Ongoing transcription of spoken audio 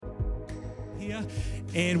here,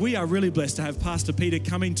 and we are really blessed to have Pastor Peter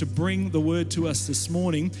coming to bring the word to us this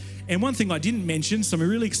morning. And one thing I didn't mention, some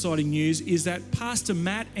really exciting news, is that Pastor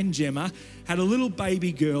Matt and Gemma had a little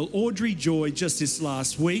baby girl, Audrey Joy, just this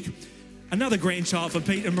last week. Another grandchild for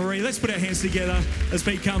Pete and Marie. Let's put our hands together as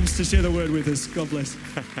Pete comes to share the word with us. God bless.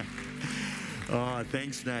 Oh,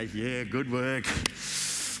 thanks, Nate. Yeah, good work.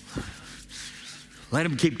 Let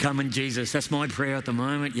them keep coming, Jesus. That's my prayer at the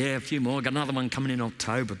moment. Yeah, a few more. Got another one coming in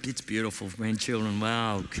October. It's beautiful, grandchildren.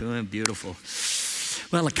 Wow, cool, beautiful.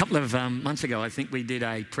 Well, a couple of months ago, I think we did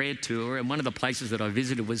a prayer tour, and one of the places that I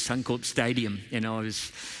visited was Suncorp Stadium. And I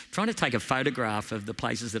was trying to take a photograph of the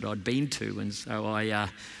places that I'd been to, and so I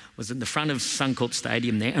was in the front of Suncorp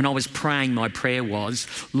Stadium there, and I was praying. My prayer was,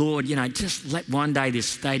 Lord, just let one day this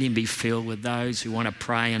stadium be filled with those who want to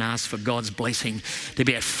pray and ask for God's blessing to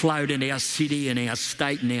be afloat in our city and our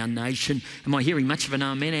state and our nation. Am I hearing much of an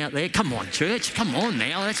amen out there? Come on, church, come on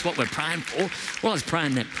now. That's what we're praying for. Well, I was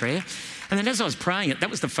praying that prayer, and then as I was praying it, that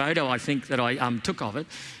was the photo I think that I took of it,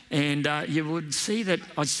 and you would see that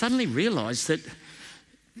I suddenly realised that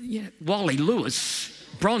Wally Lewis'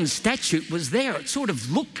 bronze statue was there. It sort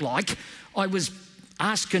of looked like I was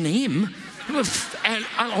asking him, and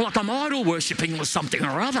like I'm idol worshipping or something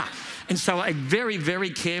or other. And so I very, very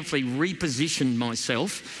carefully repositioned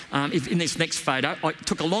myself in this next photo. It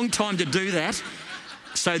took a long time to do that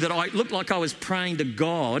so that I looked like I was praying to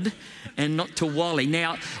God and not to Wally.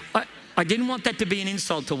 Now, I didn't want that to be an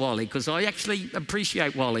insult to Wally, because I actually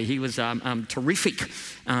appreciate Wally. He was a terrific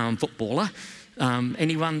footballer.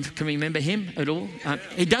 Anyone can remember him at all?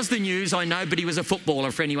 He does the news, I know, but he was a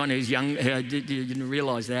footballer for anyone who's young, didn't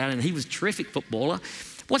realise that. And he was a terrific footballer.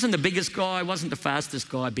 Wasn't the biggest guy, wasn't the fastest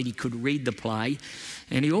guy, but he could read the play.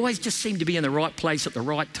 And he always just seemed to be in the right place at the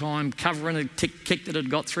right time, covering a kick that had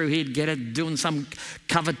got through. He'd get it, doing some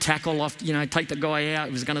cover tackle off, take the guy out.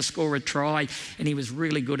 He was going to score a try. And he was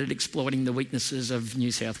really good at exploiting the weaknesses of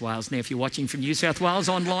New South Wales. Now, if you're watching from New South Wales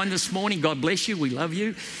online this morning, God bless you. We love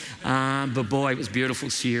you. But boy, it was a beautiful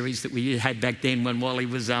series that we had back then when Wally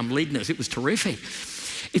was leading us. It was terrific.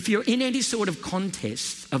 If you're in any sort of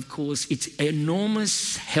contest, of course, it's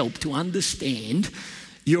enormous help to understand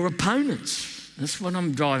your opponents. That's what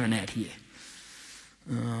I'm driving at here.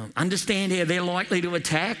 Understand how they're likely to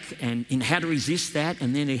attack and in how to resist that,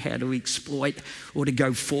 and then how to exploit or to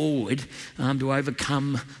go forward to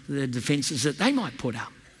overcome the defences that they might put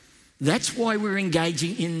up. That's why we're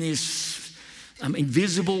engaging in this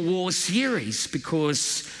Invisible War series,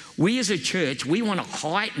 because we as a church, we want to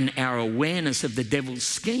heighten our awareness of the devil's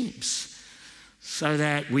schemes so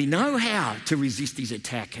that we know how to resist his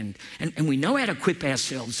attack and we know how to equip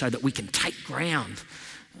ourselves so that we can take ground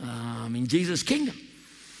in Jesus' kingdom.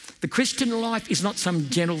 The Christian life is not some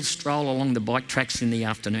gentle stroll along the bike tracks in the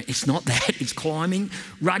afternoon. It's not that. It's climbing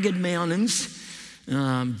rugged mountains,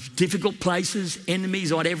 difficult places,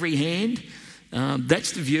 enemies on every hand.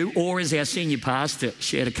 That's the view. Or as our senior pastor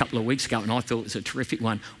shared a couple of weeks ago, and I thought it was a terrific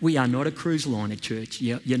one, we are not a cruise liner, church.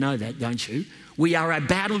 You know that, don't you? We are a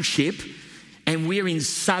battleship, and we're in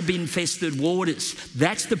sub-infested waters.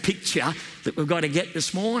 That's the picture that we've got to get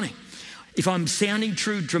this morning. If I'm sounding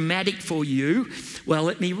too dramatic for you, well,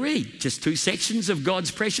 let me read just two sections of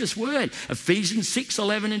God's precious word. Ephesians 6,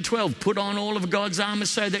 11 and 12. Put on all of God's armour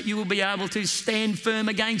so that you will be able to stand firm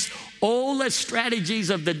against all the strategies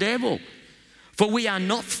of the devil. For we are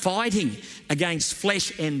not fighting against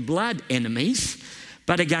flesh and blood enemies,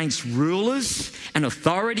 but against rulers and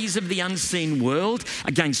authorities of the unseen world,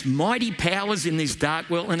 against mighty powers in this dark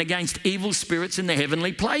world, and against evil spirits in the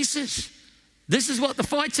heavenly places. This is what the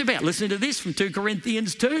fight's about. Listen to this from 2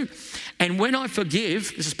 Corinthians 2. And when I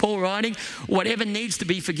forgive, this is Paul writing, whatever needs to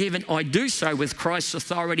be forgiven, I do so with Christ's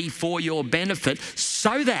authority for your benefit,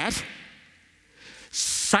 so that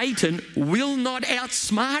Satan will not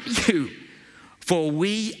outsmart you. For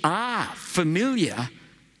we are familiar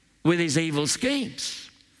with his evil schemes.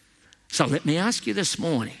 So let me ask you this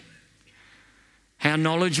morning, how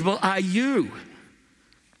knowledgeable are you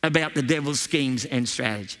about the devil's schemes and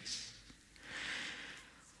strategies?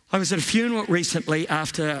 I was at a funeral recently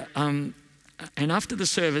after the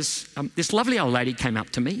service, this lovely old lady came up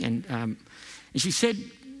to me and she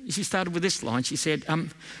started with this line. She said,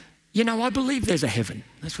 I believe there's a heaven.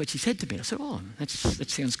 That's what she said to me. I said, that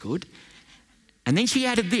sounds good. And then she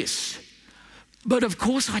added this, but of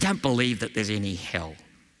course I don't believe that there's any hell.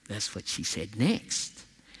 That's what she said next.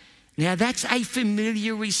 Now that's a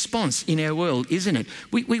familiar response in our world, isn't it?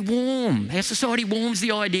 Our society warms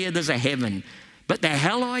the idea there's a heaven, but the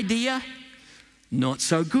hell idea, not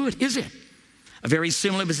so good, is it? A very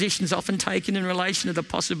similar position is often taken in relation to the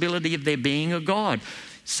possibility of there being a God,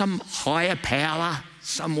 some higher power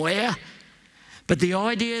somewhere. But the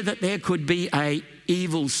idea that there could be a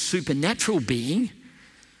evil supernatural being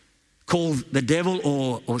called the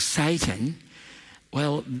devil or Satan,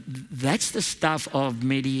 well, that's the stuff of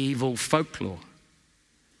medieval folklore.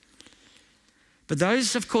 But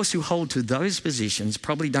those, of course, who hold to those positions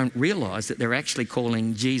probably don't realise that they're actually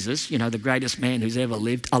calling Jesus, the greatest man who's ever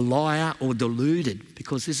lived, a liar or deluded,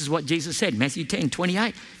 because this is what Jesus said, Matthew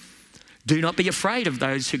 10:28. Do not be afraid of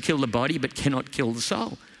those who kill the body but cannot kill the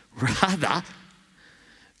soul. Rather,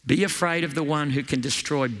 be afraid of the one who can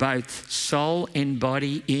destroy both soul and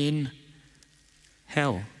body in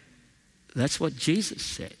hell. That's what Jesus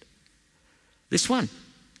said. This one,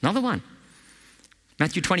 another one,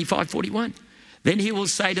 Matthew 25:41. Then he will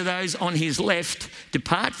say to those on his left,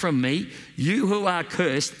 depart from me, you who are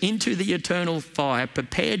cursed, into the eternal fire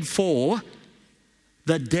prepared for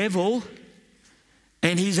the devil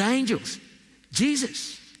and his angels.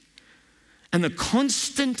 Jesus. And the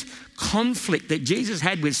constant conflict that Jesus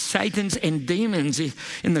had with Satan's and demons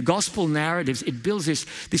in the gospel narratives, it builds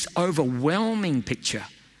this overwhelming picture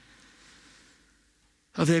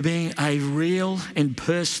of there being a real and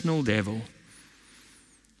personal devil.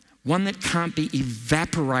 One that can't be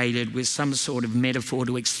evaporated with some sort of metaphor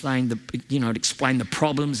to explain the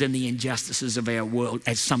problems and the injustices of our world,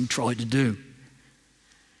 as some try to do.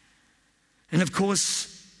 And of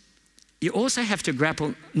course, you also have to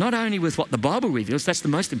grapple not only with what the Bible reveals, that's the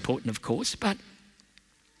most important, of course, but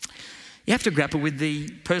you have to grapple with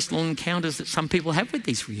the personal encounters that some people have with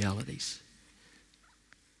these realities.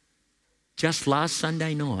 Just last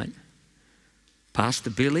Sunday night,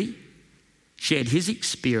 Pastor Billy shared his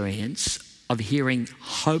experience of hearing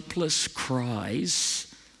hopeless cries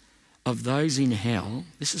of those in hell.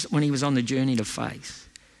 This is when he was on the journey to faith.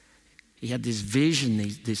 He had this vision,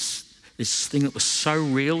 this thing that was so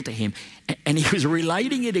real to him. And he was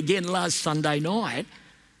relating it again last Sunday night.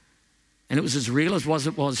 And it was as real as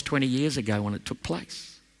it was 20 years ago when it took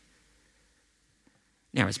place.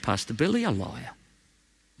 Now, is Pastor Billy a liar?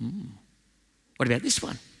 What about this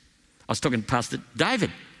one? I was talking to Pastor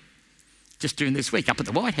David just during this week up at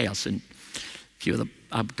the White House, and a few of the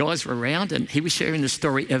guys were around, and he was sharing the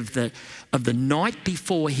story of the night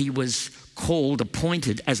before he was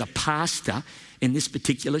appointed as a pastor in this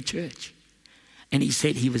particular church. And he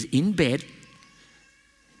said he was in bed,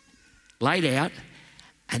 laid out,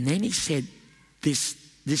 and then he said this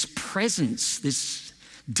presence, this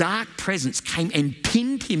dark presence came and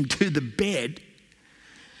pinned him to the bed,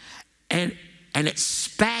 and it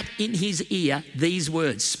spat in his ear these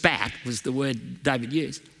words. Spat was the word David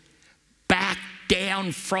used. Back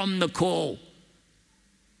down from the call.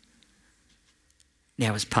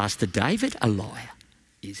 Now, is Pastor David a liar?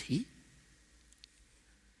 Is he?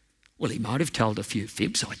 Well, he might have told a few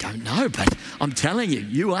fibs, I don't know, but I'm telling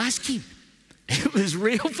you ask him. It was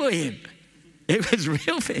real for him. It was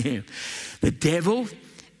real for him. The devil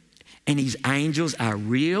and his angels are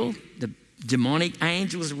real. The demonic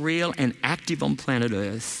angels are real and active on planet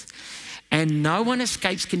Earth. And no one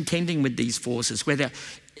escapes contending with these forces, whether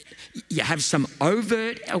you have some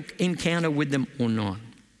overt encounter with them or not.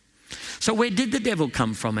 So where did the devil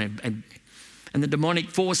come from and the demonic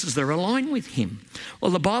forces that are aligned with him?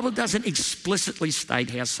 Well, the Bible doesn't explicitly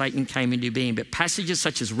state how Satan came into being, but passages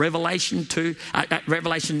such as Revelation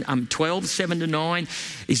 12, 7 to 9,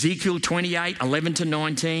 Ezekiel 28, 11 to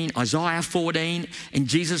 19, Isaiah 14, and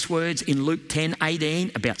Jesus' words in Luke 10,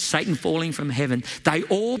 18 about Satan falling from heaven, they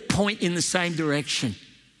all point in the same direction.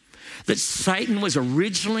 That Satan was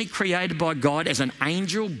originally created by God as an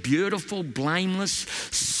angel, beautiful, blameless,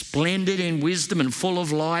 splendid in wisdom and full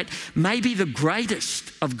of light, maybe the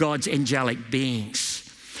greatest of God's angelic beings.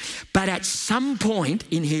 But at some point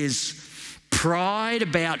in his pride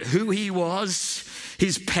about who he was,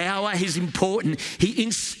 his power, his importance, he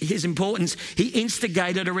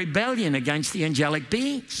instigated a rebellion against the angelic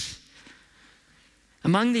beings.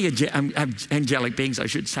 Among the angelic beings, I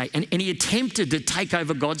should say, and he attempted to take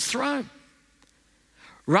over God's throne.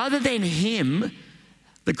 Rather than him,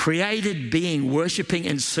 the created being, worshipping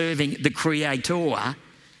and serving the Creator,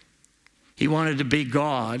 he wanted to be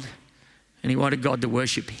God, and he wanted God to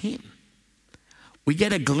worship him. We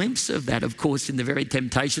get a glimpse of that, of course, in the very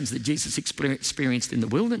temptations that Jesus experienced in the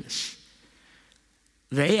wilderness.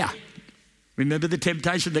 There, remember the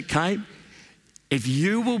temptation that came? If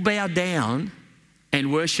you will bow down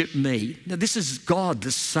and worship me. Now, this is God,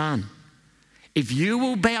 the Son. If you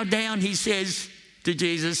will bow down, he says to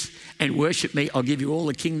Jesus, and worship me, I'll give you all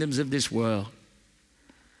the kingdoms of this world.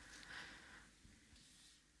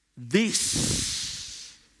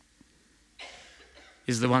 This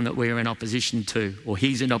is the one that we're in opposition to, or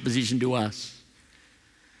he's in opposition to us.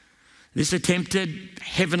 This attempted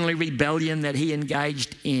heavenly rebellion that he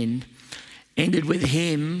engaged in ended with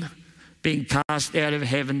him being cast out of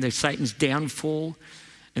heaven, Satan's downfall,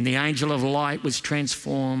 and the angel of light was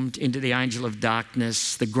transformed into the angel of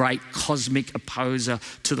darkness, the great cosmic opposer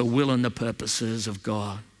to the will and the purposes of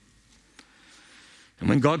God. And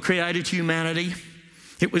when God created humanity,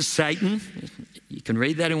 it was Satan. You can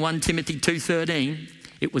read that in 1 Timothy 2:13.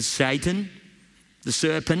 It was Satan, the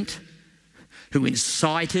serpent, who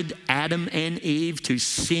incited Adam and Eve to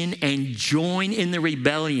sin and join in the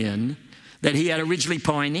rebellion that he had originally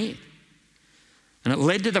pioneered. And it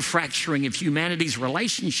led to the fracturing of humanity's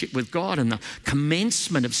relationship with God and the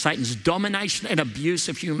commencement of Satan's domination and abuse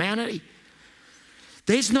of humanity.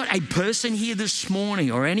 There's not a person here this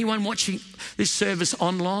morning or anyone watching this service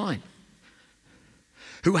online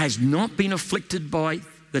who has not been afflicted by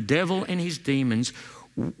the devil and his demons,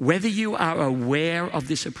 whether you are aware of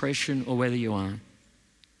this oppression or whether you aren't.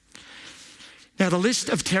 Now, the list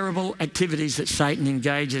of terrible activities that Satan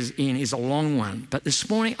engages in is a long one, but this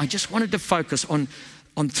morning I just wanted to focus on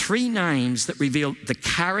three names that reveal the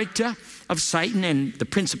character of Satan and the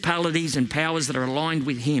principalities and powers that are aligned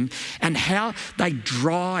with him and how they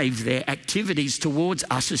drive their activities towards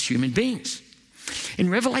us as human beings. In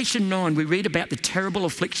Revelation 9, we read about the terrible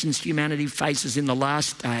afflictions humanity faces in the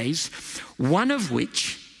last days, one of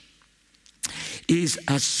which is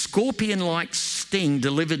a scorpion-like sting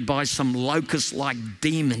delivered by some locust-like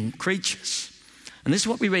demon creatures. And this is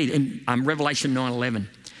what we read in Revelation 9:11.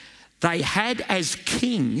 They had as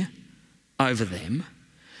king over them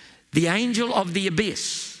the angel of the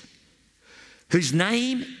abyss, whose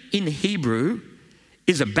name in Hebrew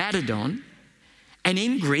is Abaddon, and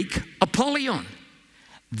in Greek, Apollyon.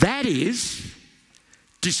 That is,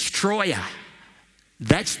 destroyer.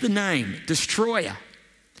 That's the name, destroyer.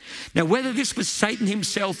 Now, whether this was Satan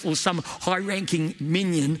himself or some high-ranking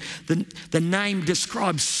minion, the name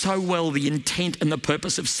describes so well the intent and the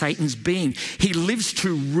purpose of Satan's being. He lives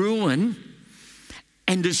to ruin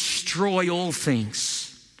and destroy all things.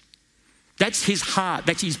 That's his heart,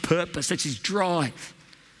 that's his purpose, that's his drive.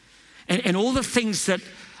 And all the things that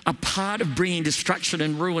are part of bringing destruction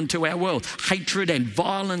and ruin to our world, hatred and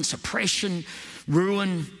violence, oppression,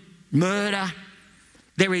 ruin, murder.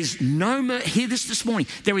 There is no mercy. Hear this morning.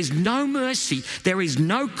 There is no mercy. There is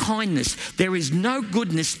no kindness. There is no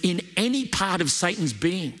goodness in any part of Satan's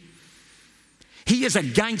being. He is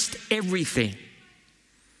against everything.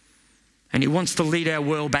 And he wants to lead our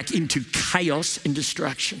world back into chaos and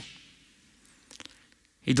destruction.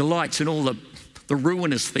 He delights in all the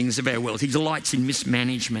ruinous things of our world. He delights in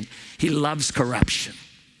mismanagement. He loves corruption.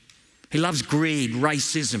 He loves greed,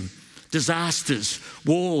 racism, disasters,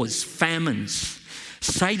 wars, famines.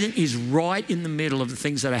 Satan is right in the middle of the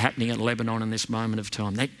things that are happening at Lebanon in this moment of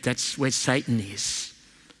time. That's where Satan is,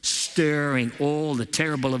 stirring all the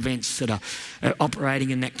terrible events that are operating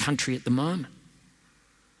in that country at the moment.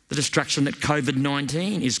 The destruction that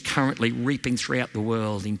COVID-19 is currently reaping throughout the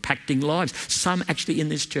world, impacting lives. Some actually in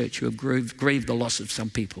this church who have grieved the loss of some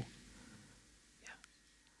people.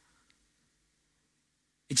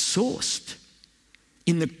 It's sourced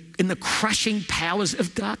in the crushing powers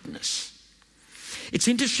of darkness. It's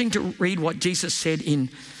interesting to read what Jesus said in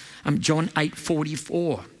John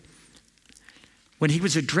 8:44. When he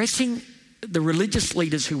was addressing the religious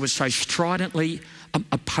leaders who were so stridently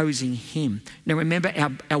opposing him. Now remember,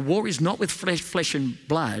 our war is not with flesh and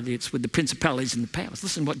blood, it's with the principalities and the powers.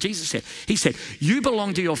 Listen to what Jesus said. He said, you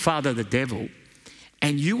belong to your father, the devil,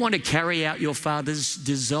 and you want to carry out your father's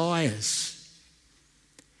desires.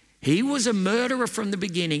 He was a murderer from the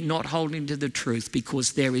beginning, not holding to the truth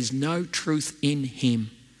because there is no truth in him.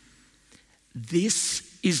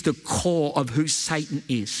 This is the core of who Satan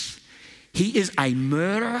is. He is a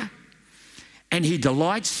murderer and he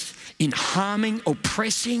delights in harming,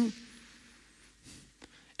 oppressing,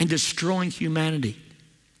 and destroying humanity.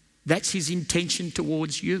 That's his intention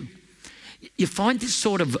towards you. You find this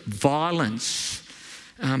sort of violence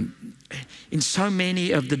in so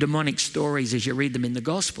many of the demonic stories as you read them in the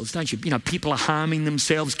Gospels, don't you? You know, people are harming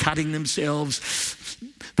themselves, cutting themselves.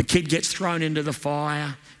 The kid gets thrown into the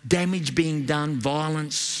fire, damage being done,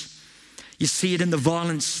 violence. You see it in the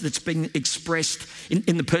violence that's being expressed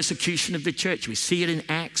in the persecution of the church. We see it in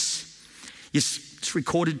Acts. It's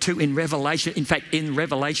recorded too in Revelation. In fact, in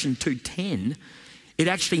Revelation 2:10, it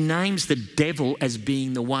actually names the devil as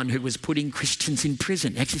being the one who was putting Christians in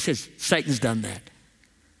prison. It actually says Satan's done that.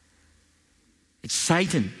 It's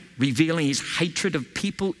Satan revealing his hatred of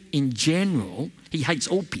people in general. He hates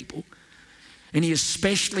all people. And he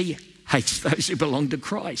especially hates those who belong to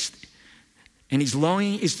Christ. And his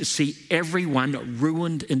longing is to see everyone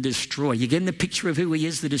ruined and destroyed. You're getting the picture of who he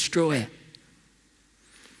is, the destroyer.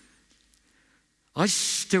 I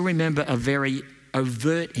still remember a very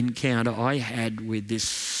overt encounter I had with this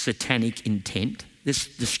satanic intent, this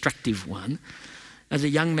destructive one, as a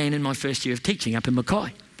young man in my first year of teaching up in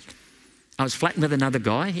Mackay. I was flatting with another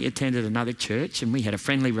guy. He attended another church and we had a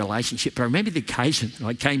friendly relationship. But I remember the occasion.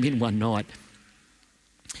 I came in one night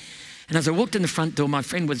and as I walked in the front door, my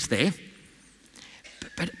friend was there.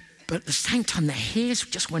 But at the same time, the hairs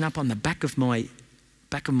just went up on the back of my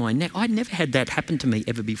neck. I'd never had that happen to me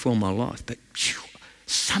ever before in my life. But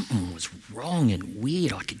something was wrong and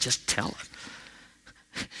weird. I could just tell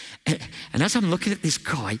it. And as I'm looking at this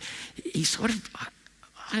guy, he sort of,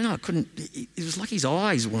 I don't know, it was like his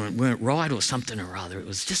eyes weren't right or something or other. It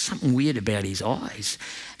was just something weird about his eyes.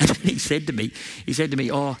 And then he said to me,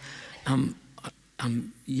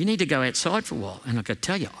 you need to go outside for a while. And I could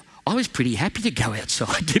tell you, I was pretty happy to go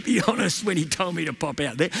outside, to be honest, when he told me to pop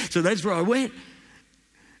out there. So that's where I went.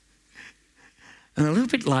 And a little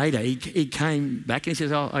bit later, he came back and he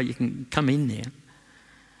says, oh, you can come in now.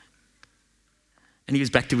 And he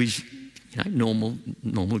was back to his normal,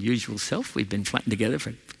 usual self. We'd been flatting together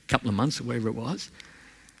for a couple of months or whatever it was.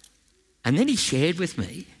 And then he shared with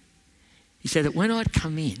me, he said that when I'd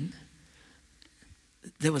come in,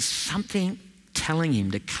 there was something telling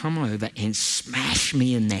him to come over and smash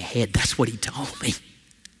me in the head. That's what he told me.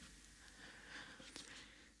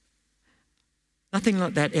 Nothing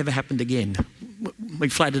like that ever happened again. We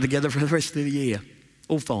flatted together for the rest of the year.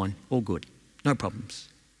 All fine, all good, no problems.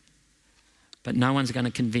 But no one's going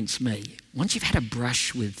to convince me. Once you've had a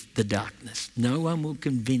brush with the darkness, no one will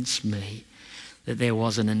convince me that there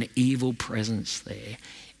wasn't an evil presence there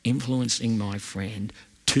influencing my friend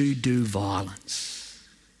to do violence.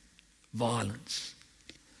 Violence.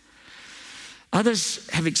 Others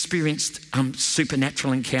have experienced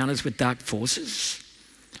supernatural encounters with dark forces,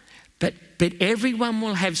 but everyone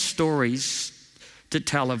will have stories to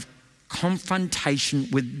tell of confrontation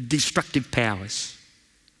with destructive powers.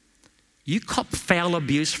 You cop foul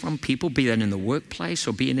abuse from people, be that in the workplace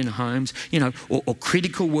or be it in homes, or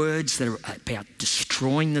critical words that are about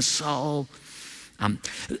destroying the soul.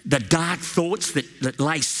 The dark thoughts that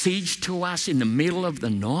lay siege to us in the middle of the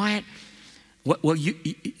night. Well,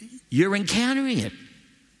 you're encountering it.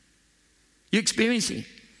 You're experiencing it.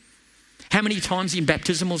 How many times in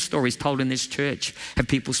baptismal stories told in this church have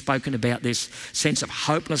people spoken about this sense of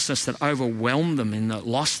hopelessness that overwhelmed them in the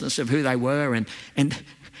lostness of who they were and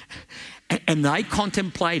they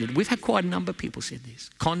contemplated, we've had quite a number of people said this,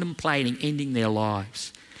 contemplating ending their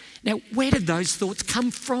lives. Now, where did those thoughts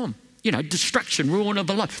come from? Destruction, ruin of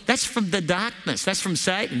the life. That's from the darkness. That's from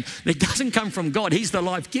Satan. It doesn't come from God. He's the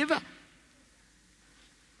life giver.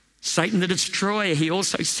 Satan the destroyer, he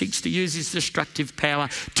also seeks to use his destructive power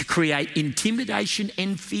to create intimidation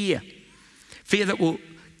and fear. Fear that will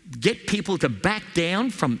get people to back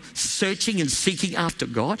down from searching and seeking after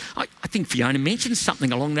God. I think Fiona mentioned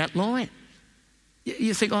something along that line.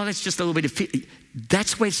 You think, oh, that's just a little bit of fear.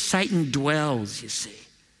 That's where Satan dwells, you see.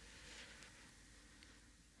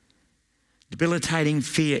 Debilitating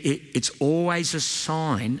fear, it's always a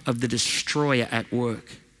sign of the destroyer at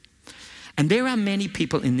work. And there are many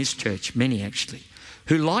people in this church, many actually,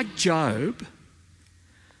 who like Job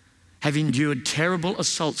have endured terrible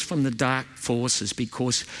assaults from the dark forces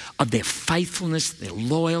because of their faithfulness, their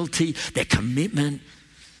loyalty, their commitment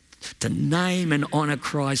to name and honour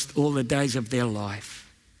Christ all the days of their life.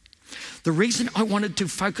 The reason I wanted to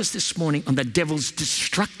focus this morning on the devil's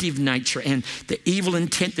destructive nature and the evil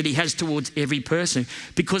intent that he has towards every person,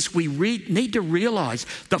 because we need to realise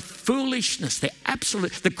the foolishness,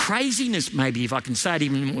 the craziness, maybe if I can say it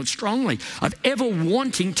even more strongly, of ever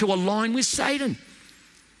wanting to align with Satan,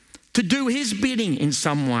 to do his bidding in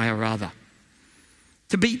some way or other,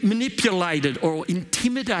 to be manipulated or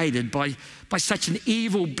intimidated by such an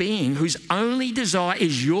evil being whose only desire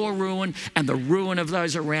is your ruin and the ruin of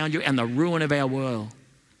those around you and the ruin of our world.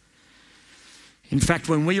 In fact,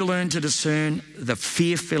 when we learn to discern the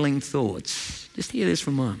fear-filling thoughts, just hear this for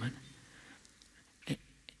a moment,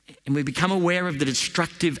 and we become aware of the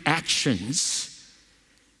destructive actions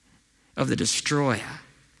of the destroyer,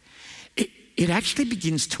 it actually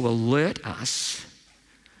begins to alert us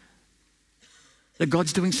that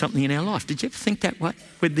God's doing something in our life. Did you ever think that way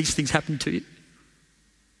when these things happen to you?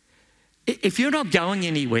 If you're not going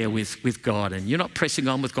anywhere with God and you're not pressing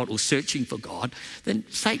on with God or searching for God, then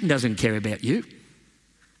Satan doesn't care about you.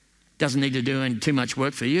 Doesn't need to do too much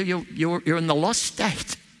work for you. You're in the lost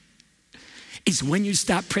state. It's when you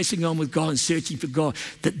start pressing on with God and searching for God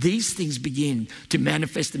that these things begin to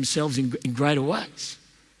manifest themselves in greater ways.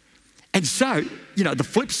 And so, the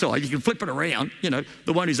flip side, you can flip it around,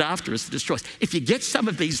 the one who's after us to destroy us. If you get some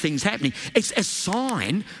of these things happening, it's a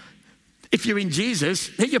sign, if you're in Jesus,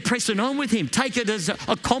 that you're pressing on with him. Take it as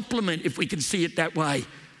a compliment, if we can see it that way.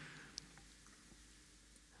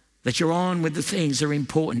 That you're on with the things that are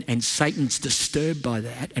important, and Satan's disturbed by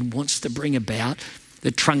that and wants to bring about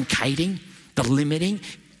the truncating, the limiting,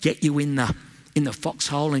 get you in the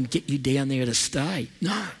foxhole and get you down there to stay.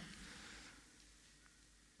 No.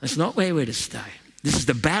 That's not where we're to stay. This is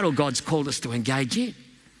the battle God's called us to engage in.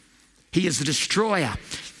 He is the destroyer.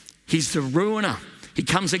 He's the ruiner. He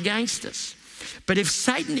comes against us. But if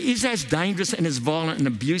Satan is as dangerous and as violent and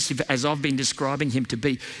abusive as I've been describing him to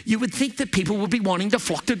be, you would think that people would be wanting to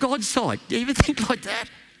flock to God's side. Do you ever think like that?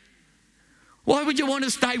 Why would you want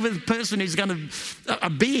to stay with a person who's a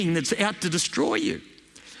being that's out to destroy you?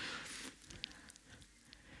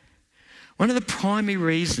 One of the primary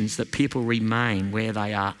reasons that people remain where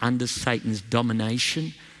they are under Satan's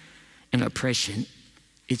domination and oppression,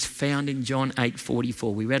 it's found in John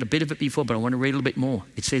 8:44. We read a bit of it before, but I want to read a little bit more.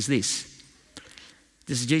 It says this.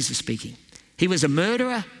 This is Jesus speaking. He was a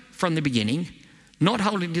murderer from the beginning, not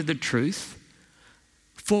holding to the truth,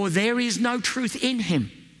 for there is no truth in him.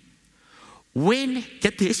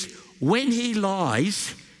 Get this, when he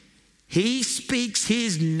lies, he speaks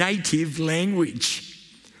his native language.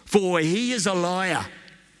 For he is a liar,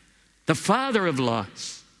 the father of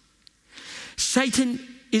lies. Satan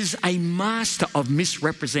is a master of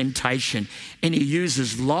misrepresentation, and he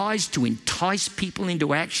uses lies to entice people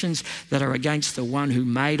into actions that are against the one who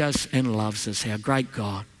made us and loves us, our great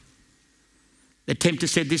God. The tempter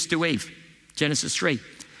said this to Eve, Genesis 3.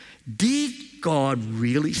 Did God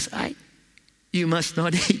really say, you must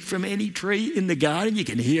not eat from any tree in the garden? You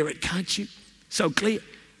can hear it, can't you? So clear.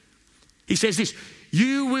 He says this,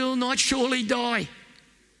 you will not surely die.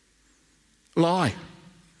 Lie.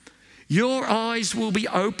 Your eyes will be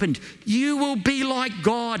opened. You will be like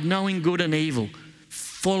God, knowing good and evil,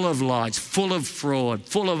 full of lies, full of fraud,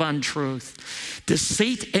 full of untruth.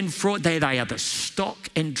 Deceit and fraud, they are the stock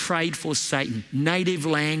and trade for Satan, native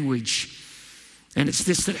language. And it's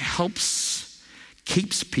this that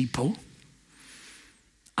keeps people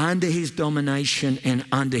under his domination and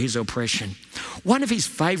under his oppression. One of his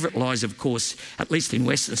favourite lies, of course, at least in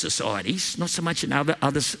Western societies, not so much in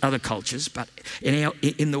other cultures, but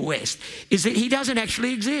in the West, is that he doesn't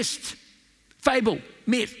actually exist. Fable,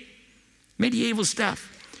 myth, medieval stuff.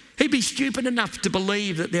 He'd be stupid enough to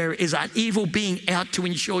believe that there is an evil being out to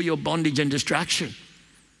ensure your bondage and destruction.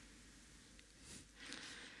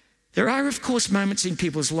 There are, of course, moments in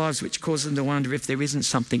people's lives which cause them to wonder if there isn't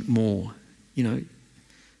something more,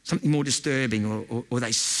 something more disturbing, or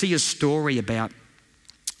they see a story about,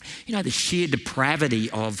 the sheer depravity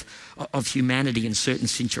of humanity in certain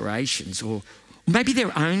situations, or maybe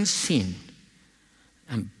their own sin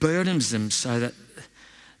burdens them so that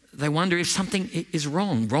they wonder if something is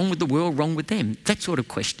wrong with the world, wrong with them. That sort of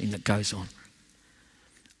questioning that goes on.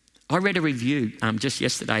 I read a review just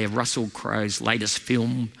yesterday of Russell Crowe's latest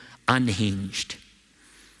film, Unhinged.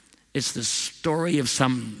 It's the story of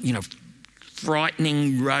some,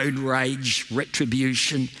 frightening road rage,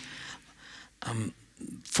 retribution,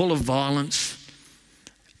 full of violence.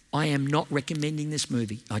 I am not recommending this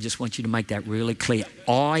movie. I just want you to make that really clear.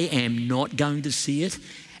 I am not going to see it,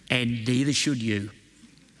 and neither should you.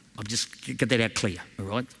 I'll just get that out clear, all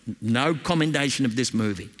right? No commendation of this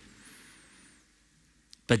movie.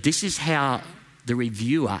 But this is how the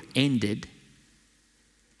reviewer ended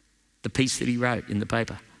the piece that he wrote in the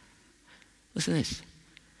paper. Listen to this.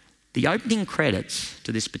 The opening credits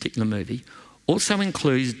to this particular movie also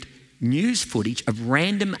include news footage of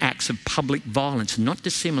random acts of public violence, not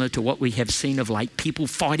dissimilar to what we have seen of late, people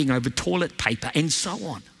fighting over toilet paper and so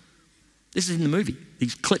on. This is in the movie,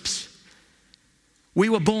 these clips. We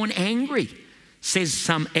were born angry, says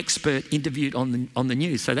some expert interviewed on the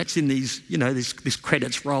news. So that's in these, this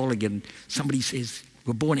credits rolling, and somebody says,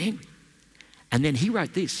 we're born angry. And then he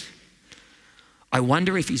wrote this. I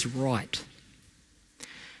wonder if he's right.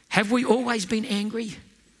 Have we always been angry?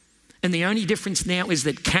 And the only difference now is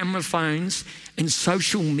that camera phones and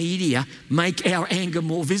social media make our anger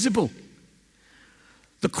more visible.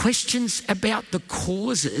 The questions about the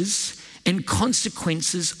causes and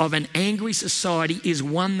consequences of an angry society is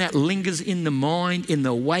one that lingers in the mind in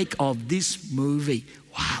the wake of this movie.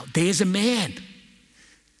 Wow, there's a man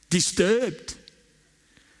disturbed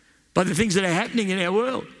by the things that are happening in our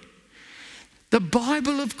world. The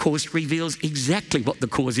Bible, of course, reveals exactly what the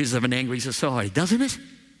cause is of an angry society, doesn't it?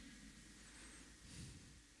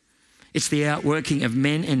 It's the outworking of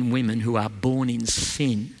men and women who are born in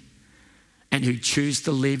sin and who choose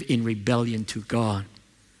to live in rebellion to God.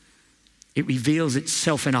 It reveals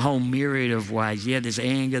itself in a whole myriad of ways. Yeah, there's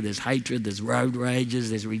anger, there's hatred, there's road rages,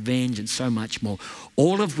 there's revenge, and so much more.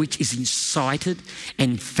 All of which is incited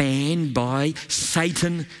and fanned by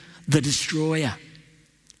Satan, the destroyer.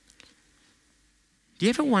 Do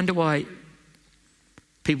you ever wonder why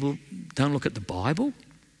people don't look at the Bible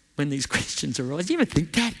when these questions arise? Do you ever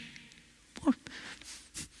think that? What?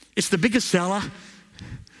 It's the biggest seller.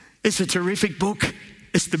 It's a terrific book.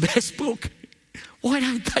 It's the best book. Why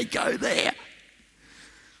don't they go there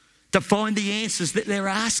to find the answers that they're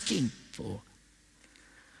asking for?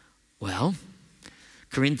 Well,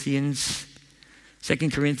 2 Corinthians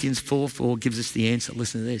 4:4 gives us the answer.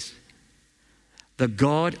 Listen to this. The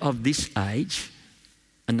God of this age,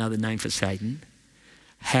 another name for Satan,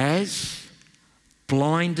 has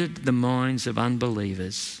blinded the minds of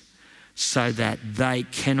unbelievers so that they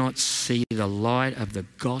cannot see the light of the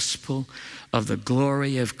gospel of the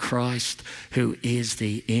glory of Christ, who is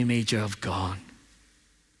the image of God.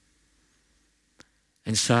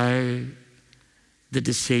 And so the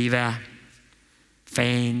deceiver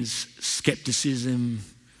fans skepticism,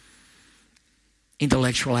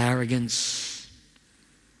 intellectual arrogance.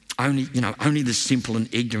 Only the simple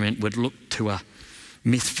and ignorant would look to a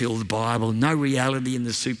myth-filled Bible, no reality in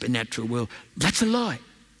the supernatural world. That's a lie.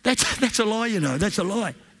 That's a lie, that's a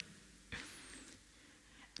lie.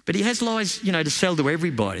 But he has lies, to sell to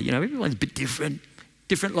everybody. Everyone's a bit different.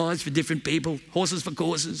 Different lies for different people, horses for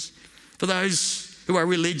courses. For those who are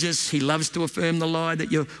religious, he loves to affirm the lie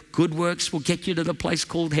that your good works will get you to the place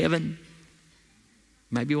called heaven.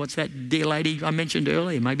 Maybe what's that dear lady I mentioned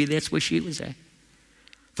earlier? Maybe that's where she was at.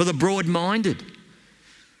 For the broad-minded,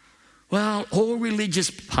 well, all religious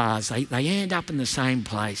paths, they end up in the same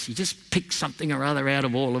place. You just pick something or other out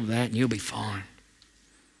of all of that and you'll be fine.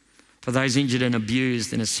 For those injured and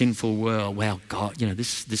abused in a sinful world, well, God,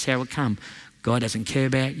 this is how it come. God doesn't care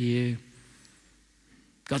about you.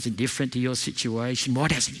 God's indifferent to your situation. Why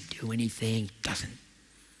doesn't he do anything? Doesn't.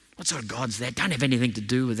 What sort of God's that? Don't have anything to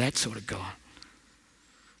do with that sort of God.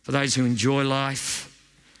 For those who enjoy life,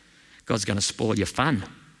 God's going to spoil your fun.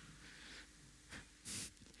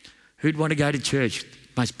 Who'd want to go to church?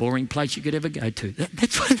 Most boring place you could ever go to.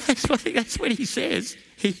 That's what he says.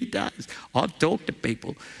 He does. I've talked to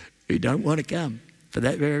people who don't want to come for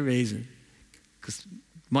that very reason, because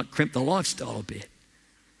it might crimp the lifestyle a bit.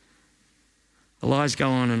 The lies go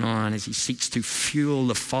on and on as he seeks to fuel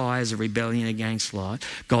the fires of rebellion against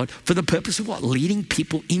God for the purpose of what? Leading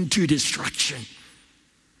people into destruction.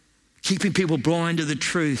 Keeping people blind to the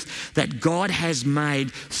truth that God has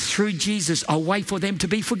made through Jesus a way for them to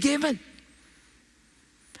be forgiven.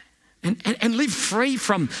 And live free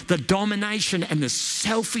from the domination and the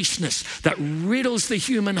selfishness that riddles the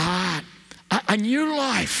human heart. A new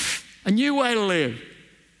life, a new way to live.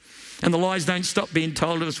 And the lies don't stop being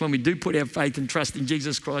told of us when we do put our faith and trust in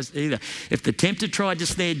Jesus Christ either. If the tempter tried to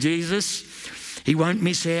snare Jesus, he won't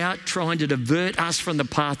miss out trying to divert us from the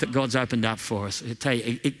path that God's opened up for us. I tell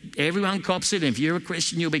you, everyone cops it. And if you're a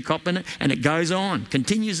Christian, you'll be copping it. And it goes on,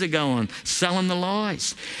 continues to go on, selling the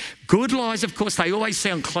lies. Good lies, of course, they always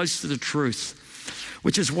sound close to the truth,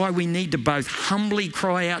 which is why we need to both humbly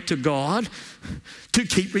cry out to God to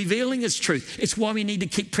keep revealing His truth. It's why we need to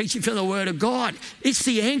keep preaching for the Word of God. It's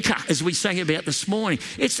the anchor, as we sang about this morning.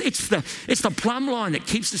 It's the plumb line that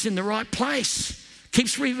keeps us in the right place.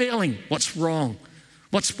 Keeps revealing what's wrong,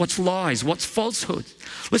 what's lies, what's falsehood.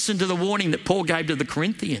 Listen to the warning that Paul gave to the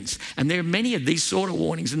Corinthians. And there are many of these sort of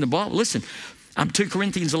warnings in the Bible. Listen, 2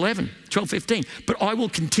 Corinthians 12:15. But I will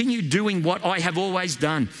continue doing what I have always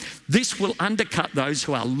done. This will undercut those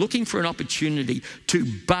who are looking for an opportunity to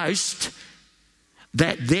boast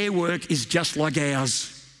that their work is just like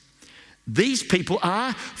ours. These people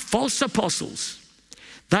are false apostles.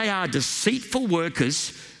 They are deceitful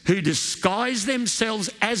workers who disguise themselves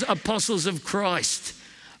as apostles of Christ.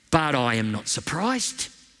 But I am not surprised.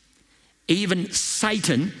 Even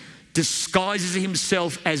Satan disguises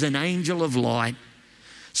himself as an angel of light.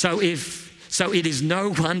 So it is no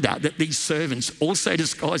wonder that these servants also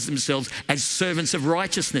disguise themselves as servants of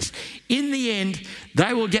righteousness. In the end,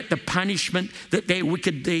 they will get the punishment that their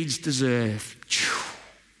wicked deeds deserve.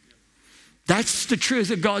 That's the truth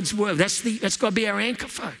of God's word. That's got to be our anchor,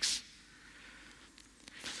 folks.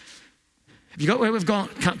 Have you got where we've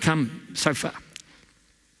come so far?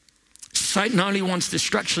 Satan only wants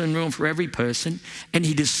destruction and ruin for every person, and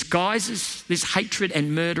he disguises this hatred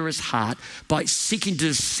and murderous heart by seeking to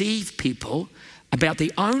deceive people about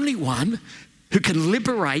the only one who can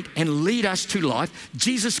liberate and lead us to life,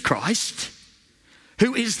 Jesus Christ,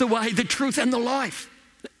 who is the way, the truth, and the life.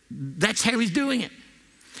 That's how he's doing it.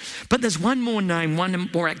 But there's one more name, one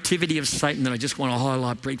more activity of Satan that I just want to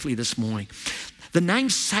highlight briefly this morning. The name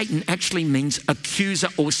Satan actually means accuser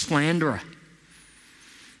or slanderer.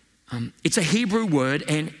 It's a Hebrew word,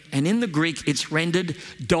 and in the Greek it's rendered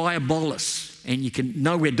diabolos. And you can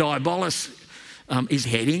know where diabolos is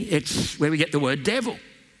heading. It's where we get the word devil.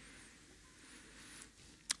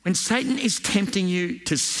 When Satan is tempting you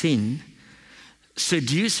to sin,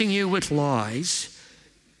 seducing you with lies,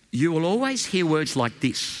 you will always hear words like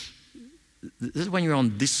this. This is when you're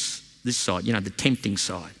on this side, the tempting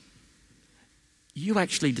side. You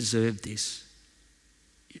actually deserve this.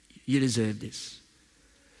 You deserve this.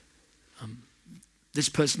 This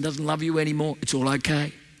person doesn't love you anymore. It's all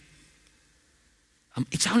okay.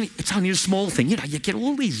 It's only a small thing. You get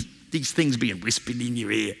all these things being whispered in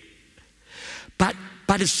your ear. But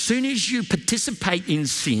as soon as you participate in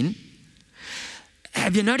sin,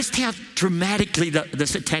 have you noticed how dramatically the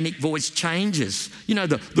satanic voice changes?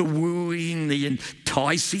 The wooing, the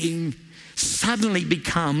enticing suddenly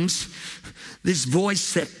becomes this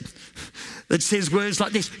voice that says words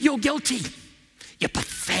like this: you're guilty, you're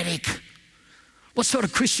pathetic. What sort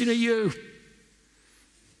of Christian are you?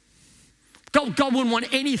 God wouldn't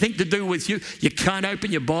want anything to do with you. You can't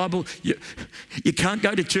open your Bible. You can't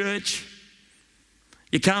go to church.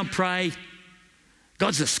 You can't pray.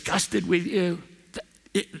 God's disgusted with you.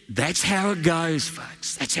 That's how it goes,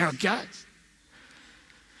 folks. That's how it goes.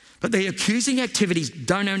 But the accusing activities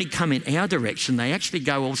don't only come in our direction, they actually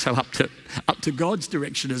go also up to God's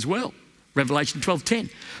direction as well. Revelation 12:10.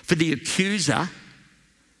 For the accuser,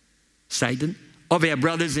 Satan, of our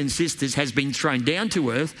brothers and sisters has been thrown down to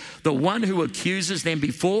earth, the one who accuses them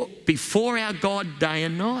before our God day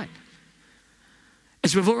and night.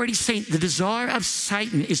 As we've already seen, the desire of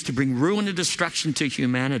Satan is to bring ruin and destruction to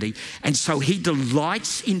humanity. And so he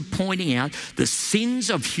delights in pointing out the sins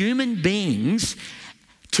of human beings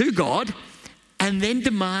to God and then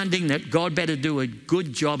demanding that God better do a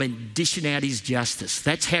good job in dishing out his justice.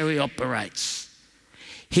 That's how he operates.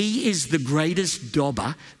 He is the greatest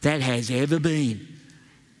dobber that has ever been.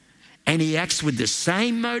 And he acts with the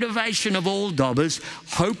same motivation of all dobbers,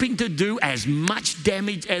 hoping to do as much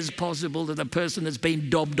damage as possible to the person that's been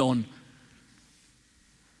dobbed on.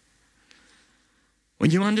 When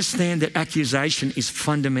you understand that accusation is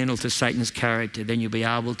fundamental to Satan's character, then you'll be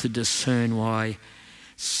able to discern why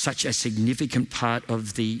such a significant part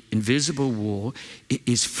of the invisible war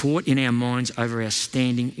is fought in our minds over our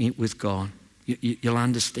standing with God. You'll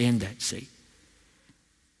understand that, see.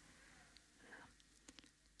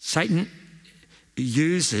 Satan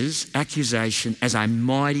uses accusation as a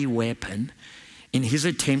mighty weapon in his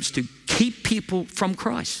attempts to keep people from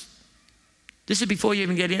Christ. This is before you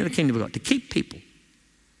even get into the kingdom of God, to keep people.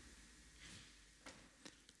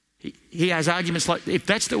 He has arguments like, if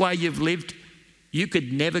that's the way you've lived, you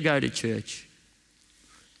could never go to church.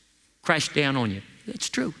 Crash down on you. That's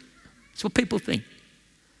true. That's what people think.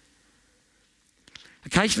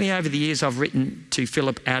 Occasionally over the years, I've written to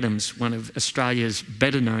Philip Adams, one of Australia's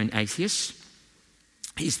better-known atheists.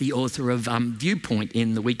 He's the author of Viewpoint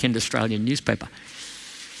in the Weekend Australian newspaper.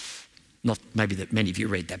 Not maybe that many of you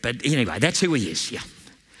read that, but anyway, that's who he is, yeah.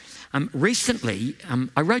 Recently,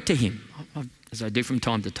 I wrote to him, as I do from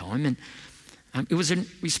time to time, and it was in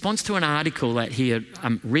response to an article that he had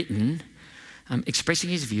written expressing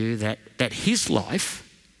his view that his life,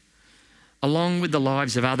 along with the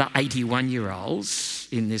lives of other 81-year-olds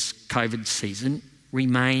in this COVID season,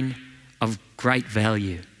 remain of great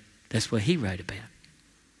value. That's what he wrote about.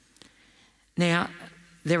 Now,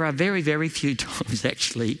 there are very, very few times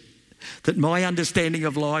actually that my understanding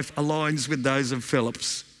of life aligns with those of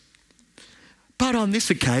Philip's. But on this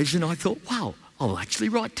occasion, I thought, wow, I'll actually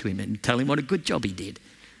write to him and tell him what a good job he did.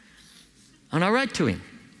 And I wrote to him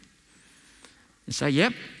and say,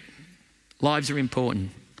 yep, lives are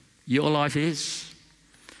important. Your life is.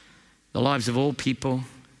 The lives of all people.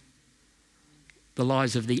 The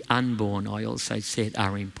lives of the unborn, I also said,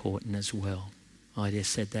 are important as well. I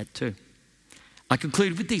just said that too. I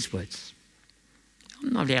concluded with these words.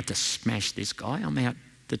 I'm not out to smash this guy. I'm out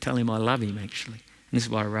to tell him I love him, actually. And this is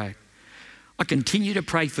what I wrote. I continue to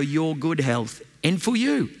pray for your good health and for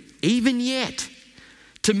you, even yet,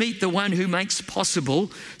 to meet the one who makes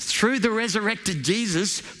possible, through the resurrected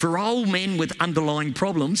Jesus, for all men with underlying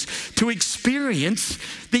problems, to experience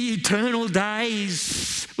the eternal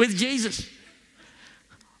days with Jesus.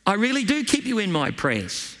 I really do keep you in my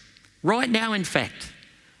prayers. Right now, in fact.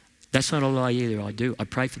 That's not a lie either, I do. I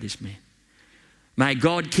pray for this man. May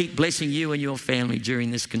God keep blessing you and your family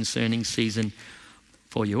during this concerning season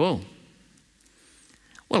for you all.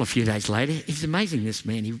 Well, a few days later, he's amazing, this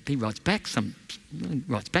man. He writes back to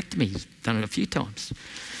me. He's done it a few times.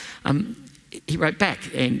 he wrote back,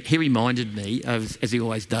 and he reminded me, of, as he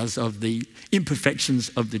always does, of the imperfections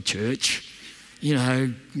of the church. You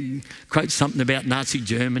know, quote something about Nazi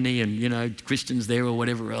Germany and, you know, Christians there or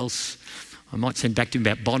whatever else. I might send back to him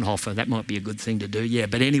about Bonhoeffer. That might be a good thing to do, yeah.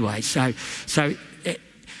 But anyway,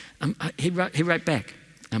 he wrote back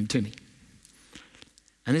to me.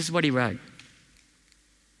 And this is what he wrote.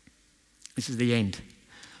 This is the end.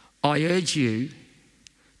 I urge you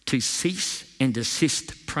to cease and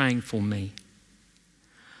desist praying for me.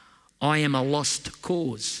 I am a lost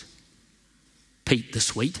cause. Pete the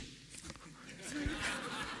Sweet.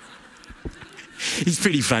 He's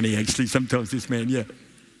pretty funny, actually, sometimes, this man, yeah.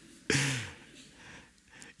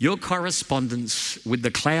 Your correspondence with the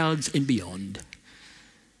clouds and beyond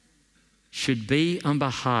should be on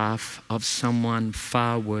behalf of someone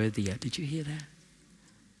far worthier. Did you hear that?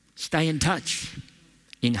 Stay in touch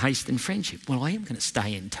in haste and friendship. Well, I am going to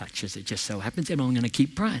stay in touch, as it just so happens, and I'm going to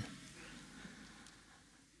keep praying.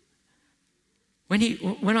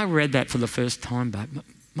 When I read that for the first time, babe,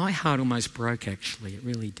 my heart almost broke, actually. It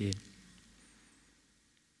really did.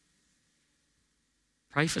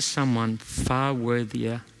 Pray for someone far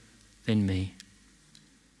worthier than me.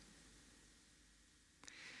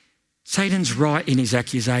 Satan's right in his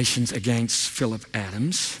accusations against Philip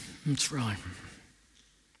Adams. That's right.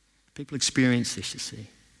 People experience this, you see.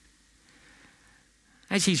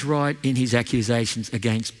 As he's right in his accusations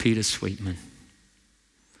against Peter Sweetman.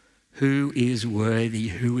 Who is worthy?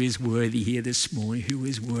 Who is worthy here this morning? Who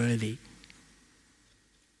is worthy?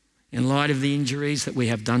 In light of the injuries that we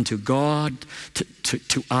have done to God,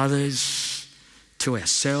 to others, to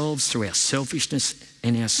ourselves, through our selfishness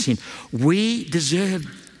and our sin, we deserve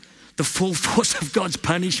the full force of God's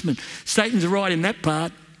punishment. Satan's right in that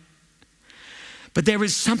part. But there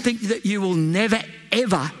is something that you will never,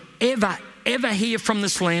 ever, ever, ever hear from the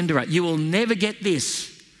slanderer. You will never get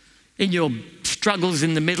this in your struggles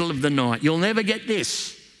in the middle of the night. You'll never get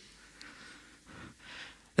this.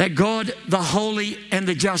 That God, the holy and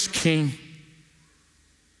the just King,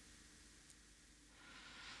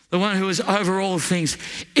 the one who is over all things,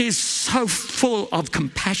 is so full of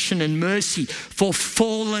compassion and mercy for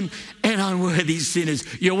fallen and unworthy sinners.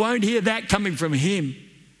 You won't hear that coming from him.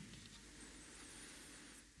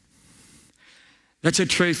 That's a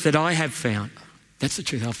truth that I have found. That's the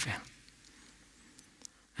truth I've found.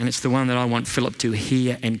 And it's the one that I want Philip to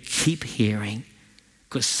hear and keep hearing,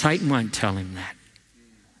 because Satan won't tell him that.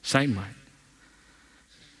 Satan won't.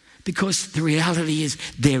 Because the reality is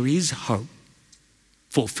there is hope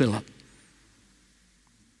for Philip.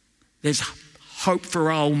 There's hope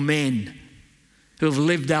for old men who have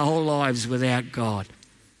lived their whole lives without God.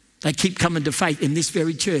 They keep coming to faith in this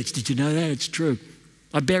very church. Did you know that? It's true.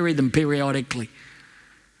 I bury them periodically.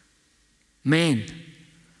 Men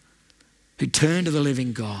who turn to the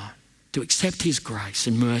living God to accept his grace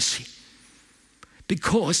and mercy.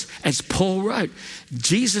 Because, as Paul wrote,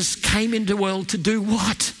 Jesus came into the world to do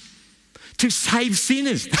what? To save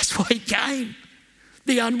sinners. That's why he came.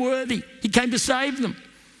 The unworthy. He came to save them.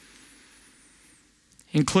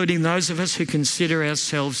 Including those of us who consider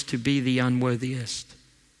ourselves to be the unworthiest.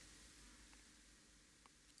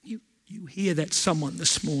 You hear that someone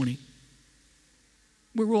this morning.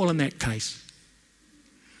 We're all in that case.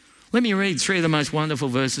 Let me read 3 of the most wonderful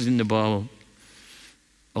verses in the Bible.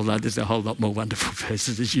 Although there's a whole lot more wonderful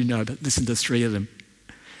verses, as you know, but listen to 3 of them.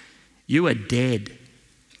 You are dead,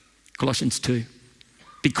 Colossians 2,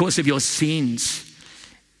 because of your sins,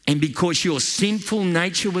 and because your sinful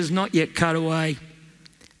nature was not yet cut away.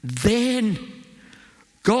 Then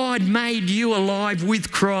God made you alive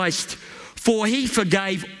with Christ, for he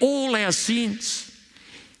forgave all our sins.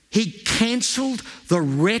 He cancelled the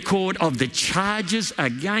record of the charges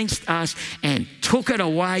against us and took it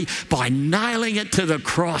away by nailing it to the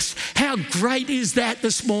cross. How great is that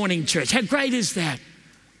this morning, church? How great is that?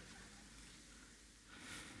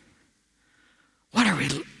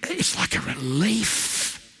 It's like a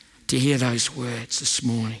relief to hear those words this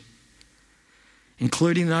morning,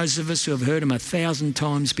 including those of us who have heard them 1,000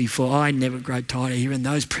 times before. I never grow tired of hearing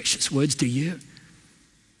those precious words, do you?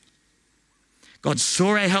 God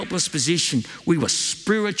saw our helpless position. We were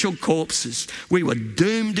spiritual corpses. We were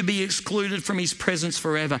doomed to be excluded from his presence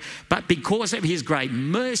forever. But because of his great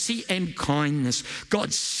mercy and kindness,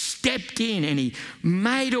 God stepped in and he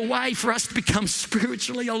made a way for us to become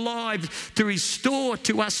spiritually alive, to restore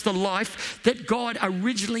to us the life that God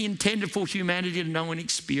originally intended for humanity to know and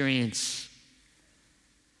experience.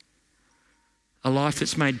 A life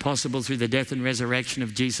that's made possible through the death and resurrection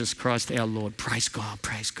of Jesus Christ our Lord. Praise God,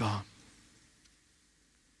 praise God.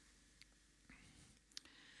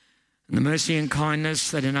 And the mercy and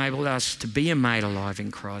kindness that enabled us to be made alive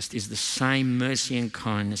in Christ is the same mercy and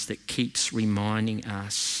kindness that keeps reminding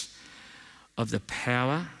us of the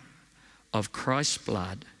power of Christ's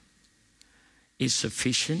blood is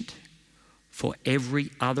sufficient for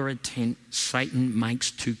every other attempt Satan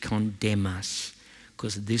makes to condemn us.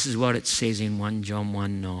 Because this is what it says in 1 John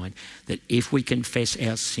 1:9, that if we confess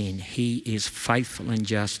our sin, he is faithful and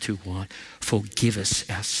just to what? Forgive us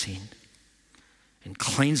our sin and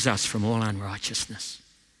cleanse us from all unrighteousness.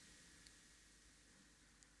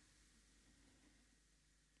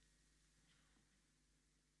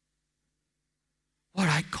 What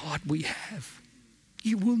a God we have.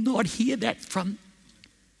 You will not hear that from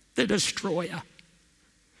the destroyer.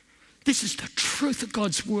 This is the truth of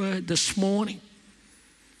God's word this morning.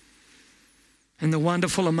 And the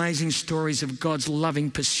wonderful, amazing stories of God's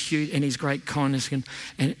loving pursuit and his great kindness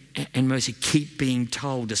and mercy keep being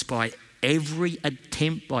told despite every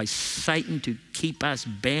attempt by Satan to keep us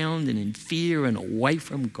bound and in fear and away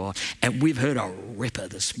from God. And we've heard a ripper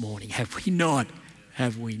this morning, have we not?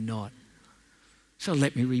 Have we not? So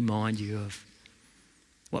let me remind you of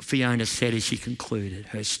what Fiona said as she concluded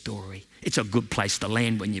her story. It's a good place to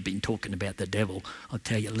land when you've been talking about the devil. I'll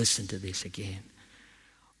tell you, listen to this again.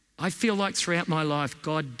 I feel like throughout my life,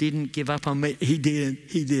 God didn't give up on me. He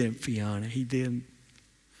didn't, Fiona, he didn't.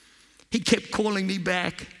 He kept calling me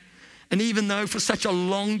back. And even though for such a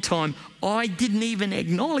long time I didn't even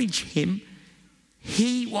acknowledge him,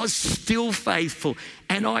 he was still faithful.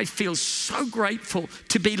 And I feel so grateful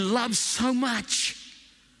to be loved so much.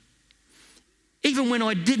 Even when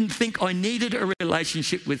I didn't think I needed a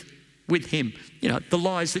relationship with him. You know, the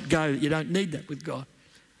lies that go, you don't need that with God.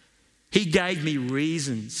 He gave me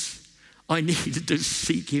reasons I needed to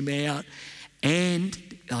seek him out. And,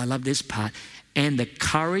 I love this part, and the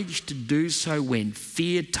courage to do so when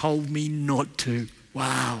fear told me not to.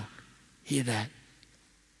 Wow, hear that?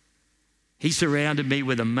 He surrounded me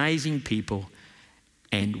with amazing people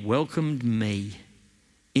and welcomed me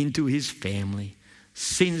into his family.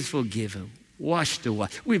 Sins forgiven, washed away.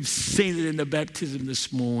 We've seen it in the baptism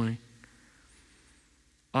this morning.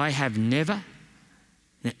 I have never,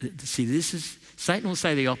 see, this is, Satan will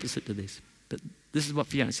say the opposite to this, but this is what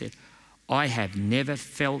Fiona said. I have never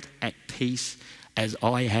felt at peace as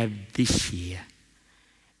I have this year,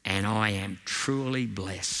 and I am truly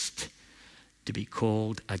blessed to be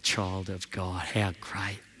called a child of God. How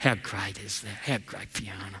great. How great is that? How great,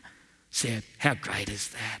 Fiona said. How great is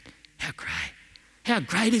that? How great. How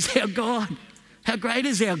great is our God? How great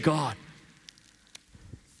is our God?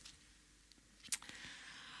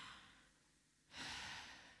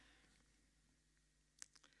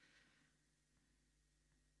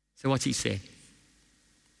 So what's he said?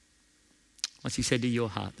 What's he said to your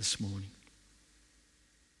heart this morning?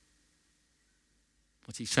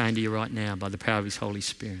 What's he saying to you right now by the power of his Holy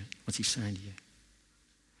Spirit? What's he saying to you?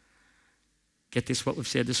 Get this, what we've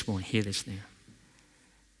said this morning. Hear this now.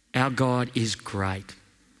 Our God is great.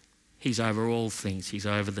 He's over all things. He's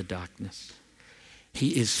over the darkness.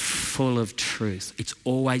 He is full of truth. It's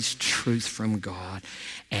always truth from God.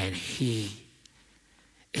 And he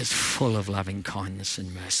is full of loving kindness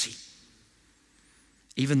and mercy.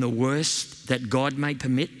 Even the worst that God may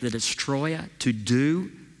permit the destroyer to do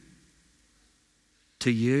to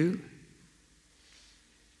you,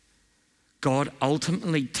 God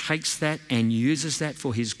ultimately takes that and uses that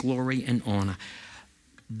for his glory and honor.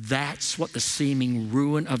 That's what the seeming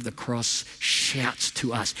ruin of the cross shouts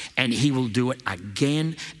to us. And he will do it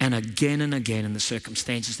again and again and again in the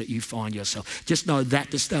circumstances that you find yourself. Just know that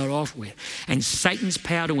to start off with. And Satan's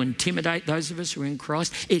power to intimidate those of us who are in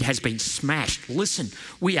Christ, it has been smashed. Listen,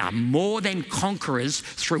 we are more than conquerors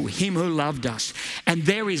through him who loved us. And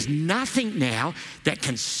there is nothing now that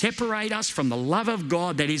can separate us from the love of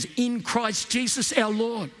God that is in Christ Jesus our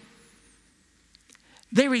Lord.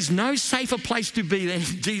 There is no safer place to be than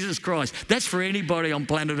Jesus Christ. That's for anybody on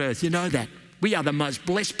planet Earth. You know that. We are the most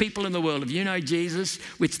blessed people in the world. If you know Jesus,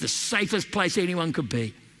 it's the safest place anyone could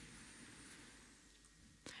be.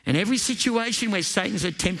 And every situation where Satan's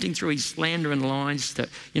attempting through his slander and lies to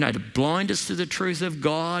blind us to the truth of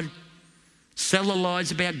God, sell the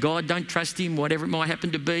lies about God, don't trust him, whatever it might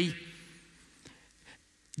happen to be.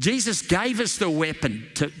 Jesus gave us the weapon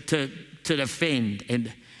to defend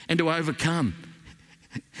and to overcome.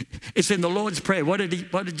 It's in the Lord's Prayer. What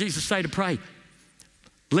did Jesus say to pray?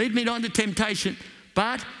 Lead me not into temptation,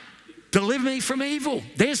 but deliver me from evil.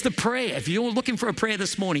 There's the prayer. If you're looking for a prayer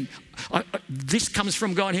this morning, this comes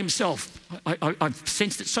from God himself. I've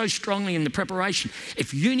sensed it so strongly in the preparation.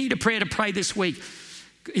 If you need a prayer to pray this week,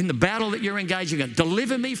 in the battle that you're engaging in.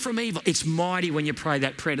 Deliver me from evil. It's mighty when you pray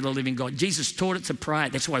that prayer to the living God. Jesus taught us to pray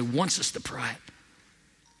it. That's why he wants us to pray it.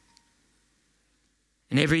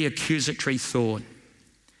 And every accusatory thought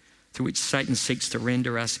through which Satan seeks to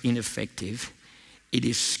render us ineffective, it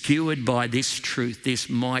is skewered by this truth, this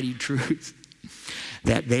mighty truth,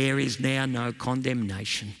 that there is now no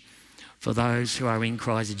condemnation for those who are in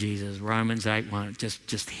Christ Jesus. Romans 8:1.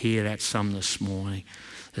 Just hear that some this morning.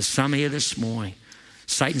 There's some here this morning.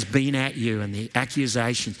 Satan's been at you and the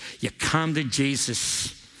accusations. You come to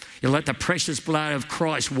Jesus. You let the precious blood of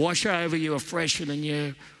Christ wash over you afresh and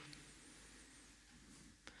anew.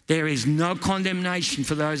 There is no condemnation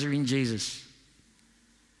for those who are in Jesus.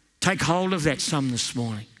 Take hold of that some this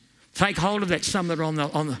morning. Take hold of that some that are on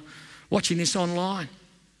the watching this online.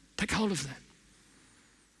 Take hold of that.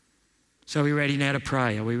 So are we ready now to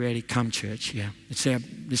pray? Are we ready? Come, church. Yeah. This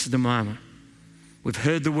is the moment. We've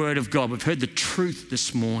heard the word of God. We've heard the truth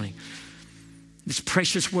this morning. This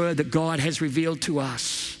precious word that God has revealed to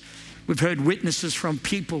us. We've heard witnesses from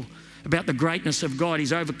people about the greatness of God,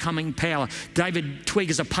 his overcoming power. David Twigg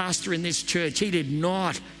is a pastor in this church. He did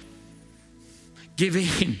not give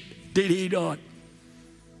in, did he not?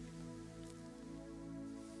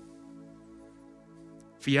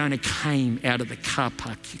 Fiona came out of the car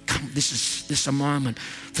park. This is a moment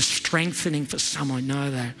for strengthening for some, I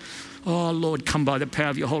know that. Oh, Lord, come by the power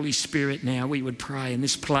of your Holy Spirit now, we would pray in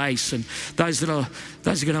this place. And those that are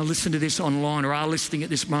going to listen to this online or are listening at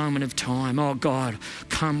this moment of time, oh, God,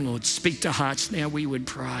 come, Lord, speak to hearts now, we would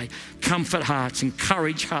pray. Comfort hearts,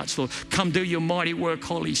 encourage hearts, Lord. Come do your mighty work,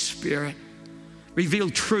 Holy Spirit. Reveal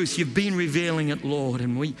truth. You've been revealing it, Lord,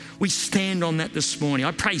 and we stand on that this morning.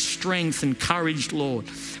 I pray strength and courage, Lord,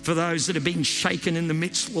 for those that are being shaken in the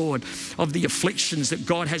midst, Lord, of the afflictions that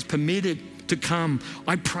God has permitted to come.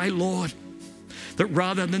 I pray, Lord, that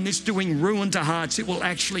rather than this doing ruin to hearts, it will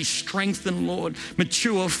actually strengthen, Lord,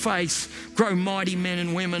 mature faith, grow mighty men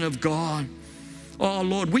and women of God. Oh,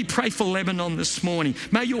 Lord, we pray for Lebanon this morning.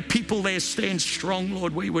 May your people there stand strong,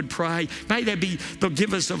 Lord, we would pray. May there be the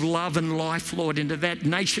givers of love and life, Lord, into that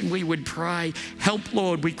nation, we would pray. Help,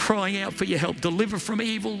 Lord, we're crying out for your help. Deliver from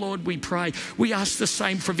evil, Lord, we pray. We ask the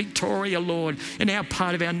same for Victoria, Lord, in our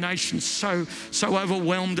part of our nation, so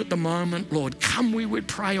overwhelmed at the moment, Lord. Come, we would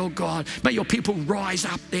pray, oh God. May your people rise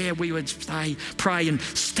up there, we would say, pray and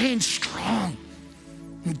stand strong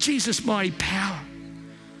in Jesus' mighty power.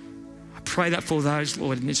 Pray that for those,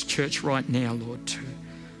 Lord, in this church right now, Lord, too.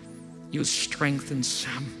 You'll strengthen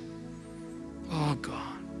some. Oh,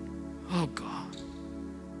 God. Oh, God.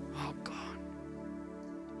 Oh, God.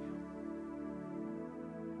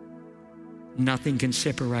 Nothing can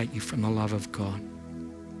separate you from the love of God.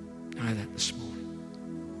 Know that this morning.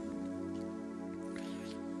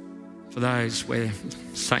 For those where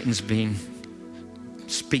Satan's been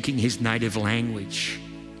speaking his native language,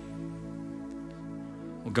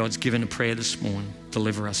 well, God's given a prayer this morning.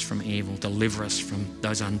 Deliver us from evil. Deliver us from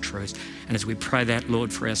those untruths. And as we pray that,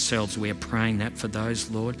 Lord, for ourselves, we are praying that for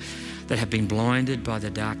those, Lord, that have been blinded by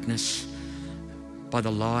the darkness, by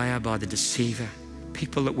the liar, by the deceiver.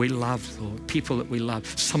 People that we love, Lord. People that we love.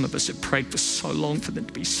 Some of us have prayed for so long for them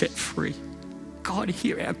to be set free. God,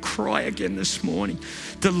 hear our cry again this morning.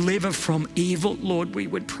 Deliver from evil, Lord, we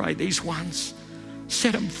would pray these ones.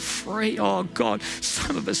 Set them free. Oh, God,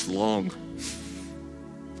 some of us long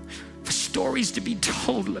stories to be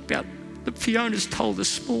told about that Fiona's told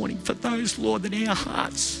this morning. For those, Lord, that in our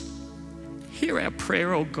hearts, hear our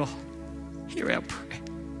prayer, oh God. Hear our prayer.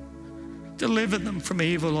 Deliver them from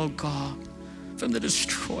evil, oh God, from the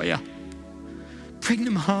destroyer. Bring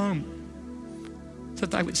them home,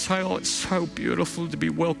 that they would say, oh, it's so beautiful to be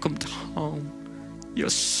welcomed home. You're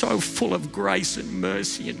so full of grace and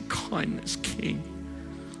mercy and kindness, King.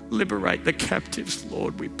 Liberate the captives,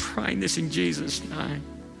 Lord. We're praying this in Jesus' name.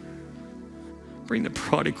 Bring the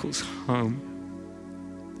prodigals home.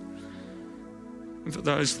 And for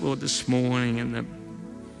those, Lord, this morning, and the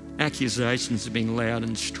accusations have been loud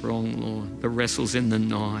and strong, Lord, the wrestles in the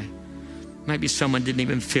night. Maybe someone didn't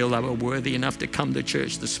even feel they were worthy enough to come to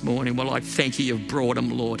church this morning. Well, I thank you, you've brought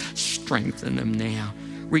them, Lord. Strengthen them now.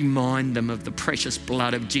 Remind them of the precious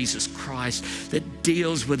blood of Jesus Christ that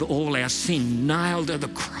deals with all our sin, nailed to the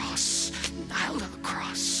cross, nailed to the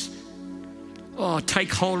cross. Oh,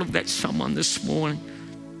 take hold of that someone this morning.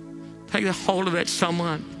 Take hold of that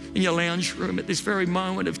someone in your lounge room at this very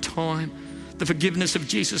moment of time. The forgiveness of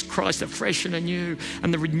Jesus Christ afresh and anew,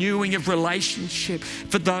 and the renewing of relationship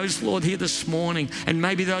for those, Lord, here this morning, and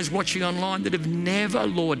maybe those watching online that have never,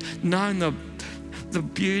 Lord, known the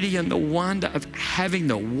beauty and the wonder of having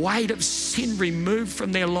the weight of sin removed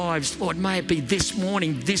from their lives. Lord, may it be this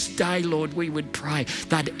morning, this day, Lord, we would pray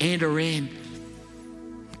they'd enter in,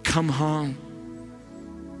 come home,